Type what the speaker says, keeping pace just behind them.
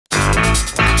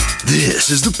This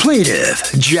is the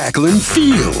plaintiff, Jacqueline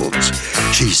Fields.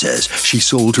 She says she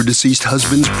sold her deceased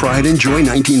husband's pride and joy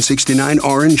 1969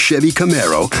 orange Chevy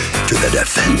Camaro to the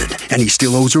defendant, and he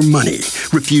still owes her money,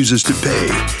 refuses to pay,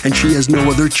 and she has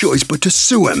no other choice but to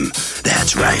sue him.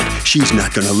 That's right, she's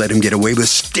not going to let him get away with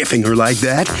stiffing her like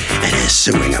that, and is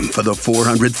suing him for the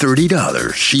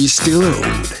 $430 she's still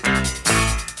owed.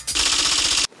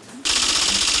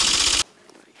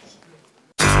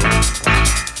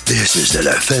 This is the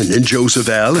defendant, Joseph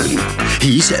Allen.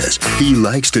 He says he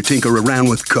likes to tinker around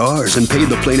with cars and paid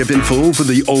the plaintiff in full for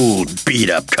the old,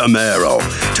 beat-up Camaro.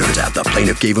 Turns out the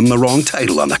plaintiff gave him the wrong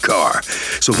title on the car.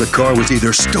 So the car was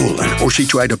either stolen or she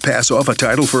tried to pass off a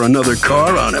title for another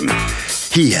car on him.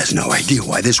 He has no idea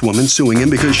why this woman's suing him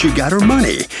because she got her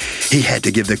money. He had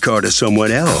to give the car to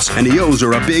someone else, and he owes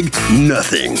her a big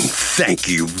nothing. Thank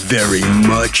you very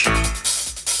much.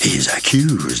 He's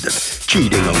accused of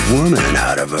cheating a woman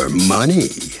out of her money.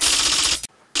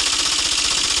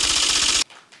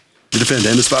 The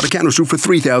defendant has filed a countersuit for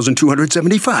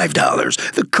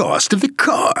 $3,275, the cost of the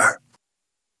car.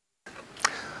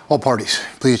 All parties,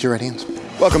 please, your right hands.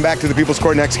 Welcome back to the People's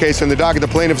Court. Next case on the docket. The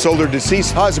plaintiff sold her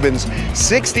deceased husband's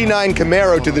 '69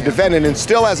 Camaro to the defendant and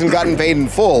still hasn't gotten paid in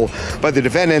full. But the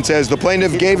defendant says the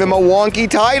plaintiff gave him a wonky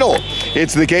title.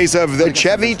 It's the case of the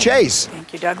Chevy Chase.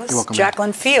 Thank you, Douglas. You're welcome.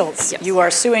 Jacqueline Fields, Yes. You are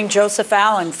suing Joseph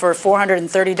Allen for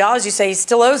 $430. You say he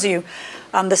still owes you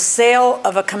on the sale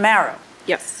of a Camaro.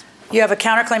 Yes. You have a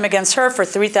counterclaim against her for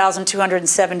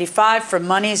 $3,275 for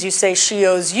monies you say she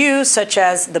owes you, such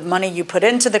as the money you put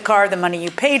into the car, the money you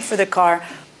paid for the car,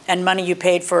 and money you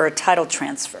paid for a title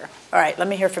transfer. All right, let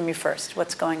me hear from you first.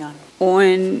 What's going on?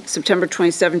 On September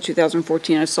 27,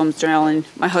 2014, I sold Mr. Allen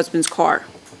my husband's car.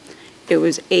 It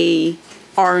was a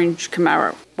orange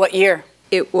Camaro. What year?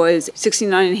 It was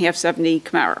 69.5 70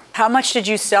 Camaro. How much did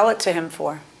you sell it to him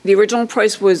for? The original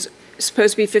price was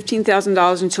supposed to be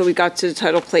 $15,000 until we got to the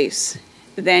title place.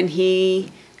 Then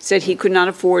he said he could not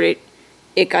afford it.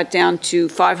 It got down to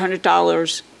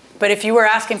 $500. But if you were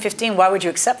asking 15, why would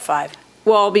you accept 5?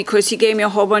 Well, because he gave me a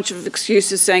whole bunch of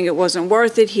excuses saying it wasn't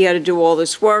worth it. He had to do all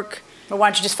this work. Well, why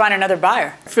don't you just find another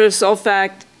buyer? For the sole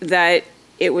fact that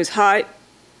it was hot.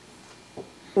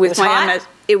 With my hot? MS,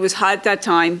 it was hot at that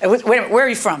time. Wait a minute, where are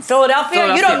you from? Philadelphia?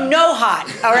 Philadelphia. You don't know hot,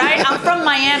 all right? I'm from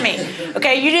Miami,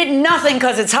 okay? You did nothing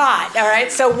because it's hot, all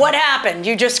right? So what happened?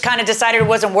 You just kind of decided it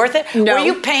wasn't worth it? No. Were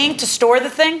you paying to store the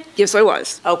thing? Yes, I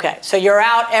was. Okay, so you're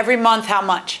out every month, how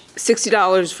much?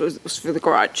 $60 was for the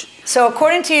garage. So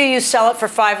according to you, you sell it for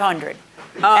 $500.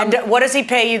 And what does he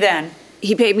pay you then?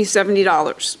 He paid me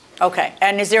 $70. Okay,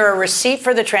 and is there a receipt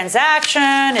for the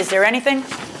transaction? Is there anything?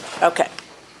 Okay.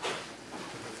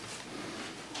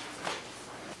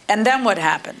 And then what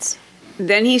happens?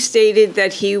 Then he stated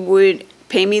that he would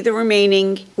pay me the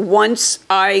remaining once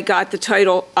I got the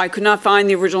title. I could not find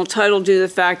the original title due to the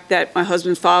fact that my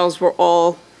husband's files were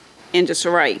all in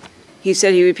disarray. He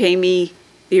said he would pay me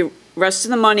the rest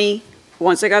of the money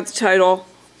once I got the title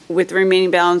with the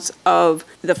remaining balance of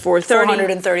the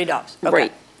 $430. $430. Okay.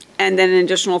 Right. And then an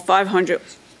additional $500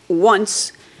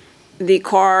 once the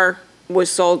car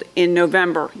was sold in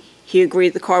November. He agreed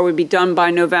the car would be done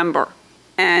by November.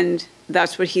 And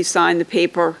that's what he signed the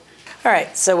paper. All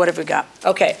right, so what have we got?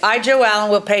 Okay, I, Joe Allen,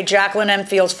 will pay Jacqueline M.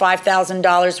 Fields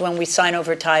 $5,000 when we sign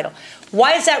over title.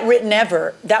 Why is that written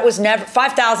ever? That was never,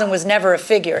 $5,000 was never a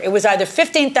figure. It was either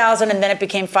 $15,000 and then it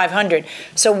became $500.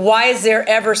 So why is there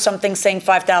ever something saying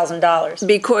 $5,000?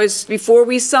 Because before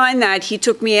we signed that, he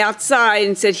took me outside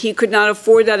and said he could not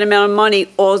afford that amount of money.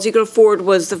 All he could afford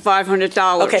was the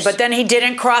 $500. Okay, but then he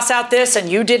didn't cross out this and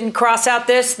you didn't cross out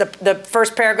this, the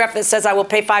first paragraph that says I will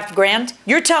pay $5,000.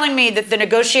 You're telling me that the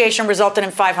negotiation resulted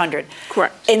in $500.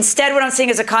 Correct. Instead, what I'm seeing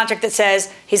is a contract that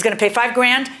says he's going to pay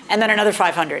 $5,000 and then another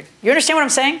 $500. You understand what I'm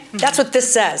saying? Mm-hmm. That's what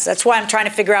this says. That's why I'm trying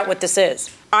to figure out what this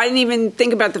is. I didn't even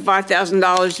think about the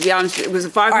 $5,000, to be honest. It was a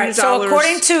 $500. All right, so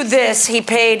according to this, he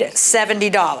paid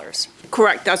 $70.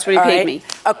 Correct, that's what he paid me.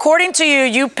 According to you,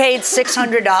 you paid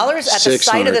 $600 at the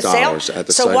site of the sale?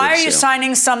 So why are you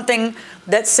signing something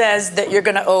that says that you're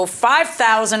going to owe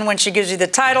 $5,000 when she gives you the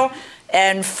title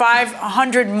and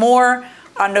 $500 more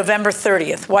on November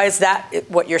 30th? Why is that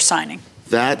what you're signing?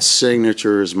 That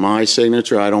signature is my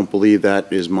signature. I don't believe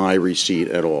that is my receipt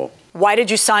at all. Why did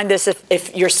you sign this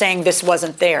if you're saying this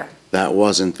wasn't there? That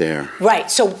wasn't there. Right.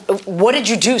 So what did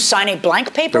you do? Sign a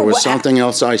blank paper? There was something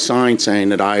else I signed saying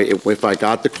that if I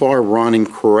got the car running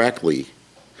correctly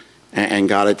and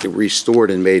got it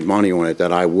restored and made money on it,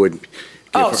 that I would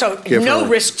give no her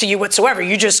risk to you whatsoever.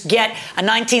 You just get a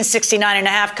 1969.5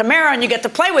 Camaro and you get to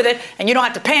play with it and you don't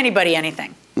have to pay anybody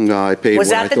anything. No, I paid. Was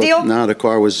that the deal? No, the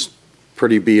car was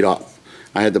pretty beat up.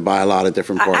 I had to buy a lot of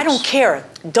different parts. I don't care.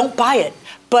 Don't buy it.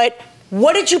 But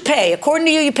what did you pay? According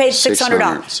to you, you paid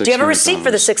 $600. Do you have a receipt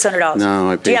for the $600?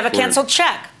 No, I paid. Do you have a canceled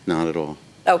check? Not at all.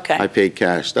 Okay. I paid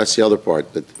cash. That's the other part.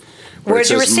 Where's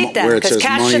your receipt then? Because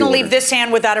cash shouldn't leave this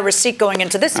hand without a receipt going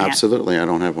into this hand. Absolutely, I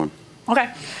don't have one.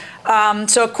 Okay.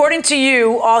 So according to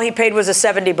you, all he paid was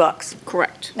 $70.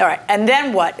 Correct. All right. And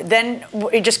then what? Then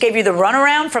he just gave you the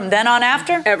runaround from then on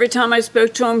after? Every time I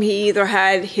spoke to him, he either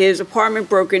had his apartment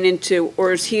broken into,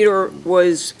 or his heater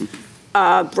was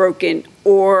broken,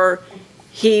 or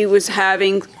he was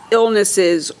having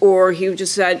illnesses, or he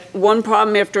just had one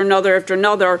problem after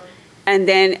another. And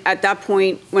then at that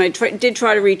point, when I did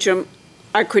try to reach him,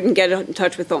 I couldn't get in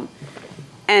touch with him.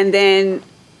 And then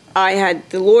I had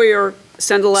the lawyer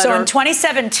send a letter. So in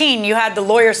 2017, you had the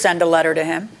lawyer send a letter to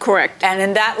him. Correct. And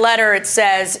in that letter, it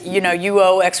says, you know, you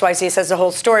owe XYZ. It says the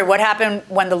whole story. What happened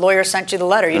when the lawyer sent you the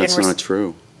letter? That's not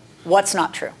true. What's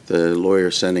not true? The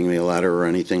lawyer sending me a letter or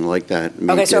anything like that.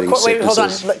 Okay, so wait, hold on,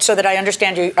 so that I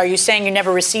understand you. Are you saying you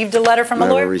never received a letter from a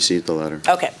lawyer? Never received a letter.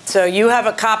 Okay, so you have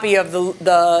a copy of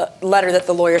the letter that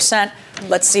the lawyer sent.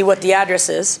 Let's see what the address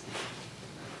is.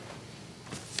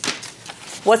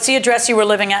 What's the address you were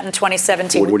living at in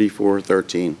 2017?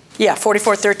 4413. Yeah,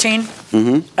 4413?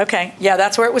 Mm-hmm. Okay, yeah,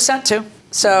 that's where it was sent to.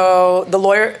 So the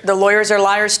lawyers are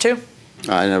liars too?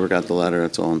 I never got the letter,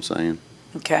 that's all I'm saying.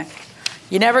 Okay.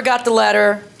 You never got the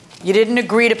letter. You didn't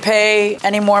agree to pay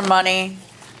any more money.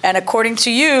 And according to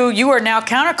you, you are now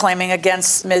counterclaiming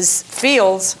against Ms.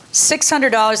 Fields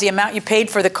 $600, the amount you paid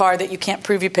for the car that you can't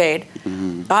prove you paid,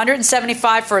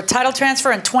 $175 for a title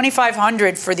transfer, and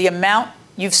 $2,500 for the amount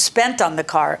you've spent on the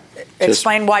car.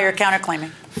 Explain why you're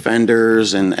counterclaiming.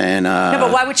 Fenders and no,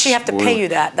 but why would she have to pay you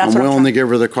that? That's I'm willing to give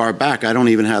her the car back. I don't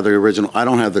even have the original. I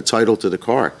don't have the title to the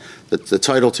car. The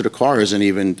title to the car isn't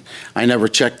even. I never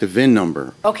checked the VIN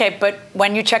number. Okay, but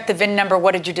when you checked the VIN number,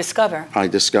 what did you discover? I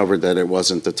discovered that it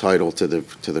wasn't the title to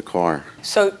the car.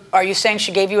 So are you saying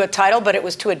she gave you a title, but it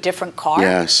was to a different car?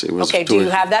 Yes, it was. Okay, do you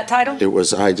have that title? It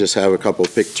was. I just have a couple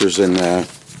of pictures and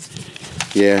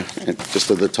yeah, just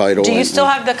of the title. Do you still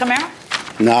have the Camaro?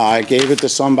 No, I gave it to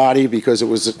somebody because it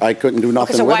was. I couldn't do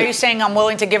nothing with it. So why are you saying I'm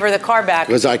willing to give her the car back?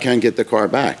 Because I can get the car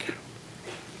back.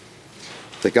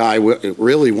 The guy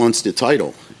really wants the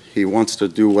title. He wants to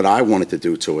do what I wanted to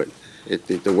do to it.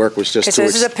 The work was just. Okay, so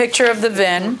this is a picture of the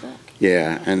VIN.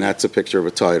 Yeah, and that's a picture of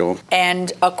a title.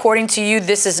 And according to you,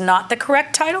 this is not the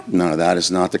correct title? No, that is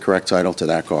not the correct title to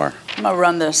that car. I'm gonna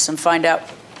run this and find out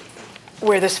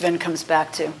where this VIN comes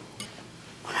back to.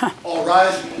 All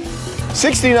right.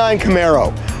 69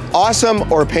 Camaro. Awesome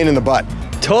or a pain in the butt?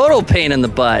 Total pain in the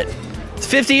butt. It's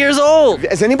 50 years old.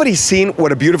 Has anybody seen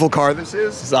what a beautiful car this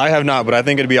is? I have not, but I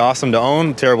think it'd be awesome to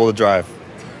own, terrible to drive.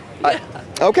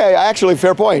 Okay, actually,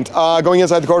 fair point. Going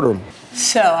inside the courtroom.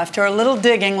 So after a little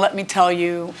digging, let me tell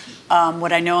you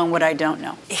what I know and what I don't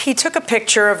know. He took a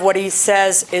picture of what he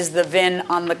says is the VIN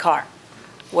on the car.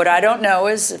 What I don't know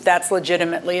is if that's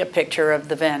legitimately a picture of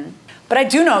the VIN. But I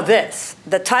do know this.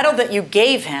 The title that you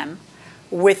gave him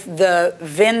with the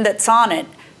VIN that's on it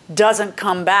doesn't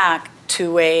come back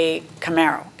to a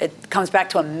Camaro. It comes back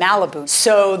to a Malibu.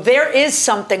 So there is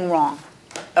something wrong,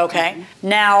 okay?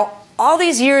 Now, all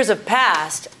these years have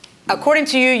passed. According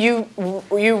to you,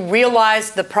 you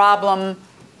realized the problem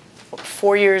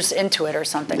 4 years into it or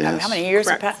something. Yes. How many years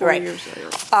have passed? 4 years later.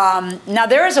 Now,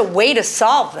 there is a way to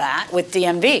solve that with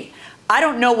DMV. I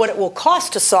don't know what it will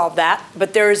cost to solve that,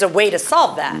 but there is a way to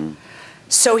solve that.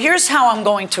 So here's how I'm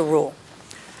going to rule.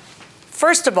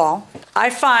 First of all,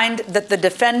 I find that the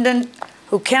defendant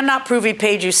who cannot prove he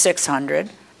paid you $600,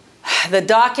 the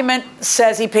document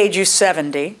says he paid you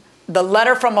 $70, the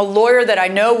letter from a lawyer that I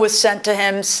know was sent to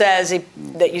him says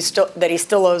that he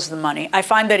still owes the money. I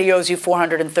find that he owes you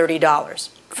 $430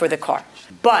 for the car.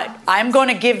 But I'm going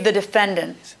to give the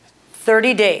defendant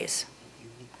 30 days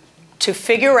to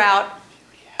figure out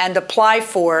and apply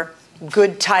for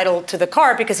good title to the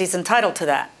car because he's entitled to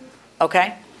that,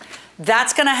 okay?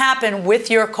 That's gonna happen with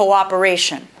your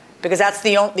cooperation because that's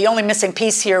the only missing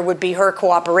piece here would be her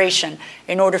cooperation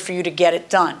in order for you to get it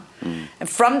done. And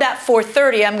from that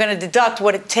 $430, I'm gonna deduct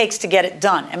what it takes to get it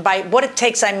done. And by what it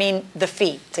takes, I mean the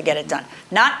fee to get it done.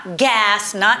 Not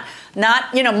gas, not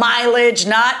mileage,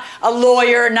 not a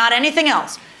lawyer, not anything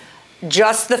else.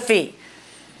 Just the fee.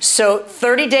 So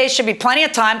 30 days should be plenty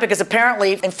of time because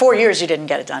apparently in 4 years you didn't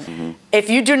get it done. If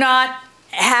you do not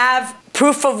have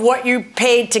proof of what you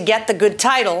paid to get the good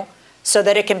title so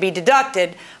that it can be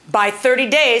deducted, by 30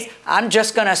 days, I'm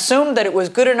just going to assume that it was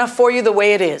good enough for you the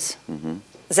way it is.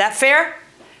 Is that fair?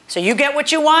 So you get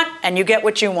what you want and you get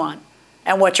what you want.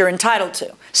 and what you're entitled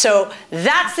to. So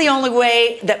that's the only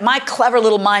way that my clever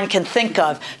little mind can think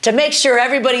of to make sure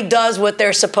everybody does what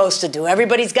they're supposed to do.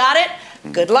 Everybody's got it?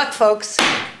 Good luck, folks.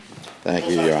 Thank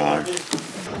you, Your Honor.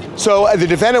 So the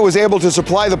defendant was able to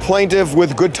supply the plaintiff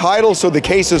with good title, so the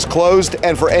case is closed.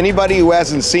 And for anybody who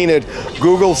hasn't seen it,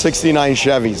 Google 69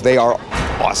 Chevys. They are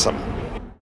awesome.